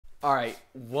Alright,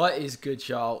 what is good,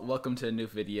 y'all? Welcome to a new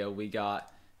video. We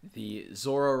got the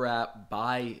Zoro rap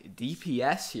by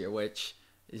DPS here, which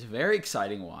is a very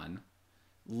exciting one.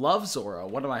 Love Zoro,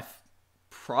 one of my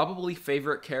probably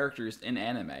favorite characters in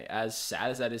anime. As sad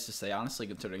as that is to say, honestly,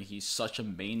 considering he's such a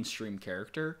mainstream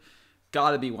character,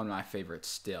 gotta be one of my favorites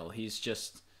still. He's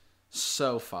just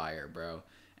so fire, bro.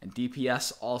 And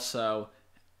DPS also,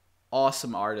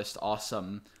 awesome artist,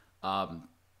 awesome, I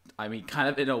mean, kind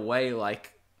of in a way,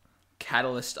 like,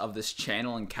 catalyst of this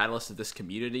channel and catalyst of this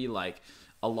community. Like,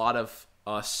 a lot of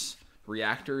us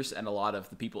reactors and a lot of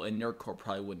the people in Nerdcore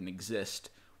probably wouldn't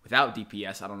exist without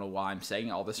DPS. I don't know why I'm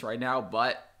saying all this right now,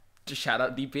 but just shout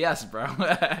out DPS, bro.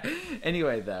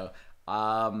 Anyway, though,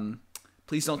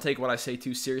 please don't take what I say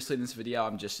too seriously in this video.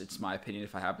 It's my opinion.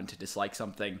 If I happen to dislike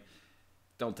something,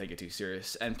 don't take it too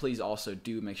serious. And please also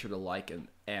do make sure to like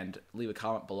and leave a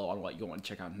comment below on what you want to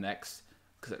check out next,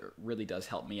 because it really does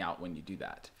help me out when you do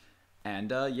that.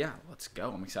 And yeah, let's go.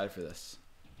 I'm excited for this.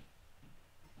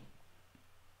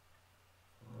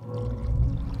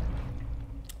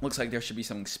 Looks like there should be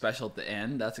something special at the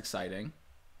end. That's exciting.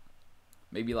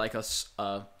 Maybe like a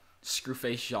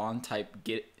Screwface Jean type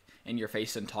get in your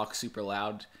face and talk super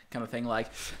loud kind of thing. Like,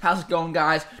 how's it going,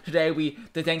 guys? Today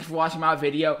thanks for watching my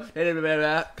video. Kind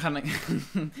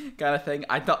of thing.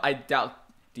 I doubt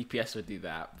DPS would do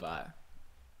that, but.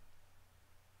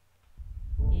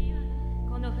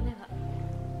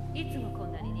 We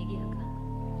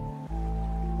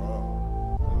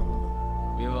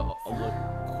have a little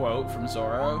quote from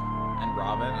Zoro and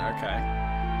Robin. Okay.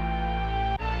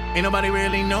 Ain't nobody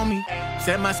really know me.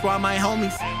 Set my squad, my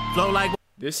homies. Flow like.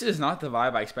 This is not the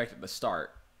vibe I expected to start.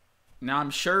 Now,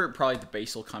 I'm sure probably the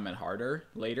bass will come in harder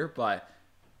later, but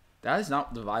that is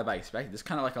not the vibe I expected. This is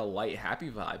kind of like a light,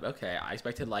 happy vibe. Okay, I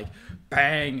expected like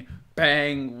bang,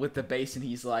 bang with the bass and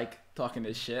he's like talking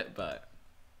his shit, but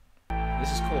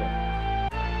this is cool.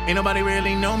 Ain't nobody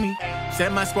really know me.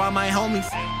 Set my squad, my homies.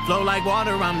 Flow like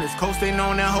water, I'm just coasting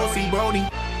on that Hosey Brody.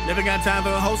 Never got time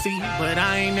for Hosey, but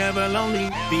I ain't never lonely.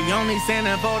 The only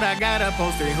centerfold I gotta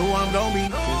post it, who I'm gonna be.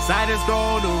 Cause I just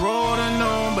go the road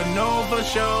unknown, but know for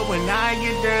sure when I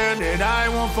get there that I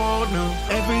won't fall, no.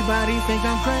 Everybody think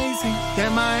I'm crazy, that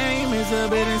my aim is a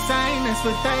bit insane. That's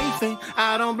what they think,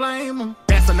 I don't blame them.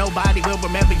 That's so nobody will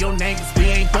remember your name, cause we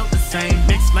ain't built the same.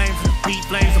 Mixed flames from the beat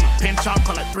flames, I'm a pinch off,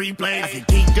 call it 3 blades. I get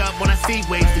geeked up when I see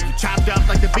waves, think you chopped up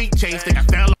like the beat chase, think I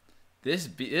fell. This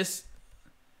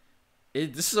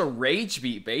is a rage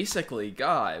beat, basically.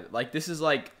 God, like, this is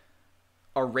like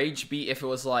a rage beat if it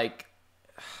was like,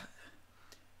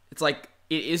 it's like,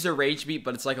 it is a rage beat,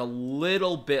 but it's like a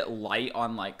little bit light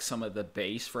on like some of the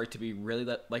bass for it to be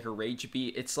really like a rage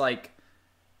beat. It's like,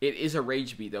 it is a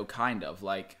rage beat though, kind of.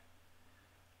 Like,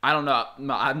 I don't know,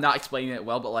 I'm not explaining it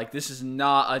well, but like, this is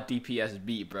not a DPS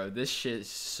beat, bro. This shit is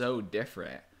so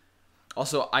different.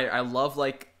 Also, I love,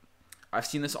 like, I've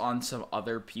seen this on some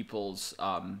other people's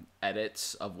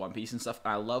edits of One Piece and stuff,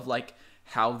 and I love, like,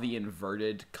 how the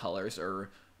inverted colors or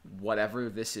whatever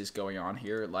this is going on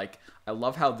here, like, I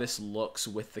love how this looks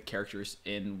with the characters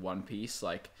in One Piece.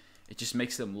 Like, it just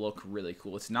makes them look really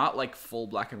cool. It's not, like, full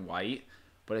black and white,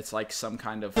 but it's, like, some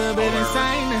kind of color,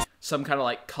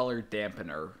 like, color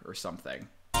dampener or something.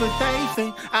 But they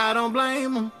think I don't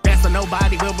blame them. That's so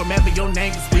nobody will remember your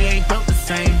name, cause we ain't built the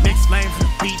same. Mixed flames from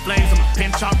the beat flames, I'm a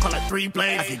pinch off, call it 3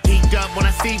 blades. I get geeked up when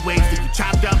I see waves, think you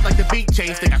chopped up like the beat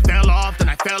chase. Think I fell off, then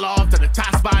I fell off to the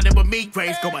top spot and with me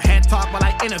grace. Go ahead, talk while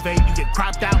I innovate. You get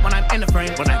cropped out when I'm in the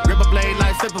frame. When I grip a blade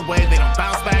like slip away, they don't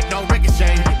bounce back, no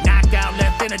ricochet. Get knocked out,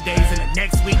 left in a days, and the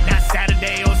next week, not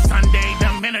Saturday or Sunday,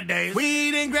 them in a days.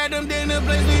 We didn't grab them dinner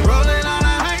plates, we rolling on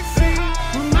a high seat.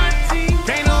 With my team,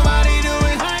 can't nobody do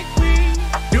it like we.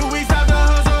 Do we stop the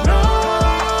hustle? No,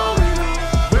 we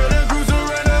don't. We're the crew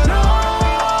surrender? No,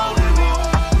 we won't.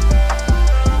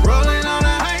 Rolling on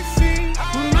a high seat.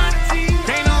 With my team,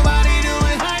 can't nobody do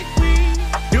it like we.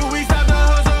 Do we stop the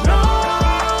hustle? No,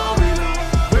 we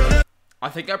don't. I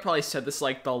think I probably said this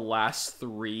like the last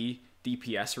 3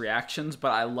 DPS reactions,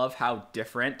 but I love how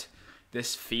different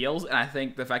this feels, and I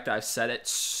think the fact that I've said it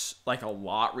like a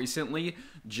lot recently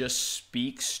just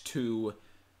speaks to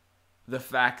the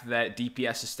fact that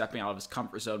DPS is stepping out of his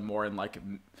comfort zone more and like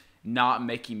not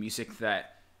making music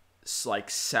that like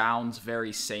sounds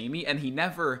very samey. And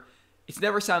it's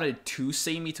never sounded too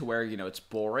samey to where, you know, it's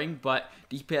boring, but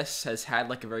DPS has had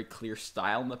like a very clear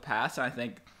style in the past, and I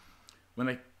think when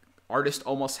an artist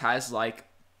almost has like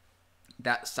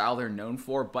that style they're known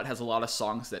for, but has a lot of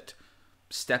songs that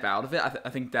step out of it, I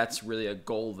think that's really a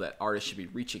goal that artists should be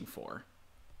reaching for.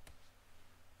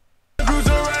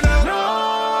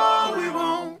 No, we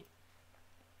won't.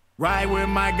 Ride with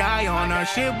my guy on our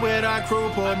ship with our crew.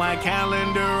 Pull my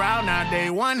calendar out, now day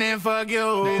one and fuck you.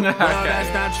 Well,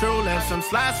 that's not true. Left some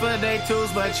slots for day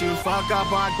twos, but you fuck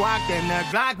up our guac, then the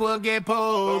Glock will get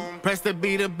pulled. Press to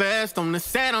be the best on the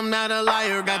set, I'm not a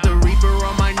liar. Got the Reaper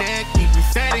on my neck, keep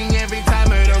resetting every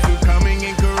time. Of those who coming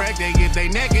incorrect, they get their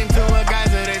neck into a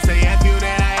geyser. They say F you,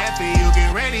 that I F you.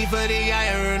 Get ready for the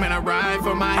iron. Man, I ride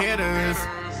for my hitters.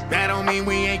 That don't mean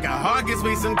we ain't got heart, cause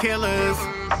we some killers.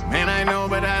 Man, I know,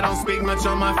 but I don't speak much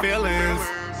on my feelings.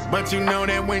 But you know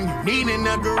that when you needin'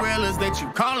 the gorillas, that you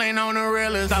calling on the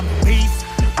realest. I'm a beast,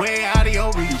 way out of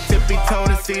your reach. Tippy toe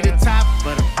to see the top,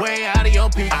 but I'm way out of your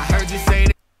peak. I heard you say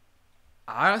that.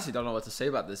 I honestly don't know what to say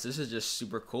about this. This is just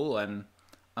super cool, and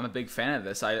I'm a big fan of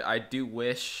this. I do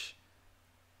wish,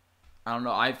 I don't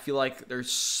know, I feel like there's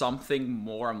something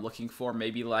more I'm looking for.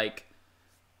 Maybe like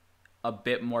a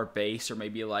bit more bass, or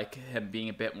maybe like him being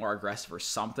a bit more aggressive or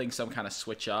something, some kind of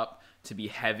switch up to be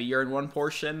heavier in one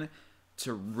portion,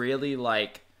 to really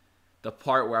like the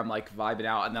part where I'm like vibing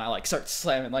out and then I like start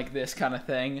slamming like this kind of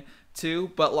thing too.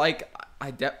 But like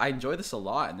I enjoy this a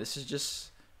lot, and this is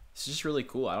just really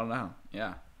cool. I don't know.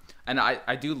 Yeah. And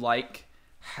I do like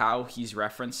how he's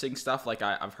referencing stuff. Like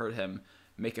I've heard him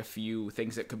make a few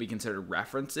things that could be considered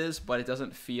references, but it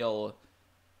doesn't feel,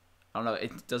 I don't know,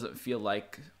 it doesn't feel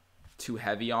like too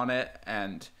heavy on it,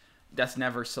 and that's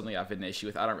never something I've had an issue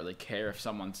with. I don't really care if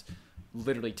someone's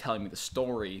literally telling me the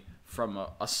story from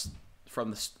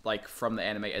from the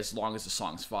anime, as long as the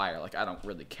song's fire. Like, I don't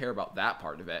really care about that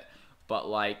part of it. But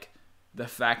like the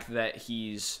fact that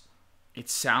it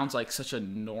sounds like such a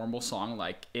normal song.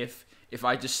 Like if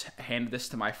I just handed this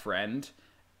to my friend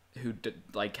who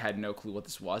had no clue what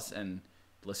this was and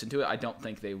listened to it, I don't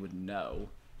think they would know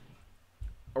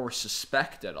or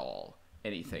suspect at all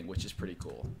anything, which is pretty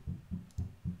cool.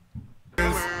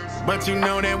 But you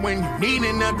know that when you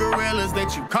needin' the gorillas,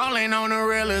 that you calling on the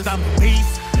realest. I'm a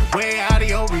beast, way out of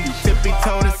your reach. Tippy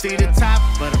toe to see the top,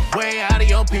 but I'm way out of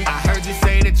your peak. I heard you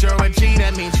say that you're a G,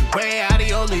 that means you way out of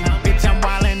your league. Bitch, I'm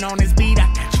wildin' on this beat,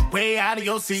 I got you way out of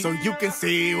your seat. So you can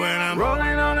see when I'm rolling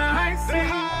on a high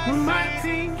seat with my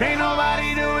team. Can't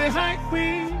nobody do it like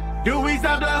we. Do we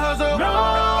stop the hustle?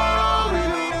 No, we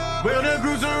don't. Will the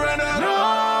crew surrender?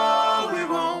 No.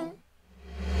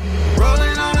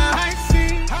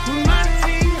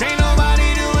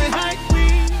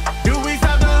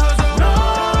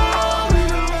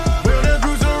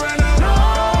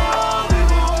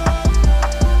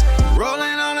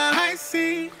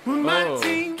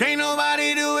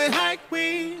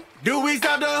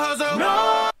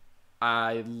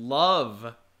 I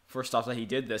love, first off, that he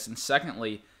did this, and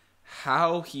secondly,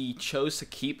 how he chose to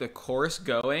keep the chorus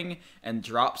going and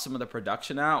drop some of the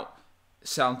production out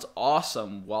sounds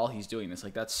awesome while he's doing this.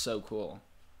 Like, that's so cool.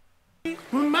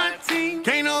 My team,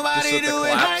 can't nobody do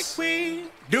it like we.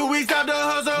 Do we stop the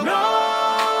hustle?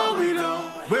 No, we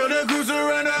don't. Will the crew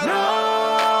surrender?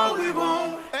 No, we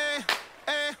won't.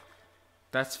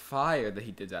 That's fire that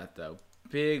he did that, though.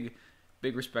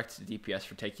 Big respect to DPS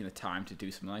for taking the time to do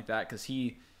something like that, because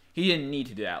he didn't need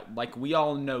to do that. Like, we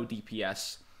all know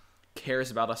DPS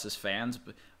cares about us as fans,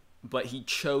 but he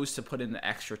chose to put in the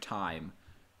extra time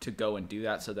to go and do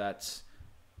that, so that's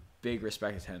big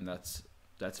respect to him. That's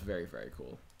very, very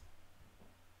cool.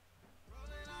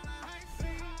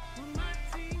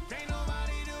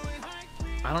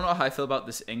 I don't know how I feel about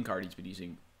this ink art he's been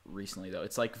using recently, though.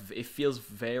 It's like, it feels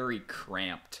very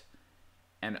cramped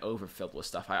and overfilled with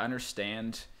stuff. I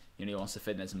understand, he wants to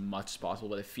fit in as much as possible,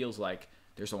 but it feels like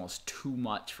there's almost too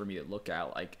much for me to look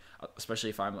at. Like,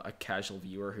 especially if I'm a casual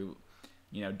viewer who,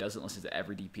 doesn't listen to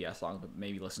every DPS song, but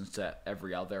maybe listens to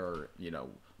every other, or,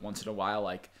 once in a while.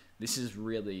 Like, this is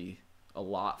really a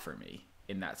lot for me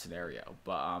in that scenario.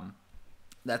 But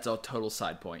that's a total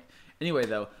side point. Anyway,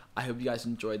 though, I hope you guys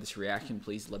enjoyed this reaction.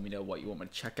 Please let me know what you want me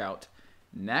to check out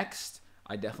next.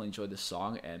 I definitely enjoyed this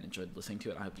song and enjoyed listening to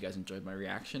it. I hope you guys enjoyed my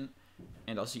reaction,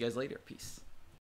 and I'll see you guys later. Peace.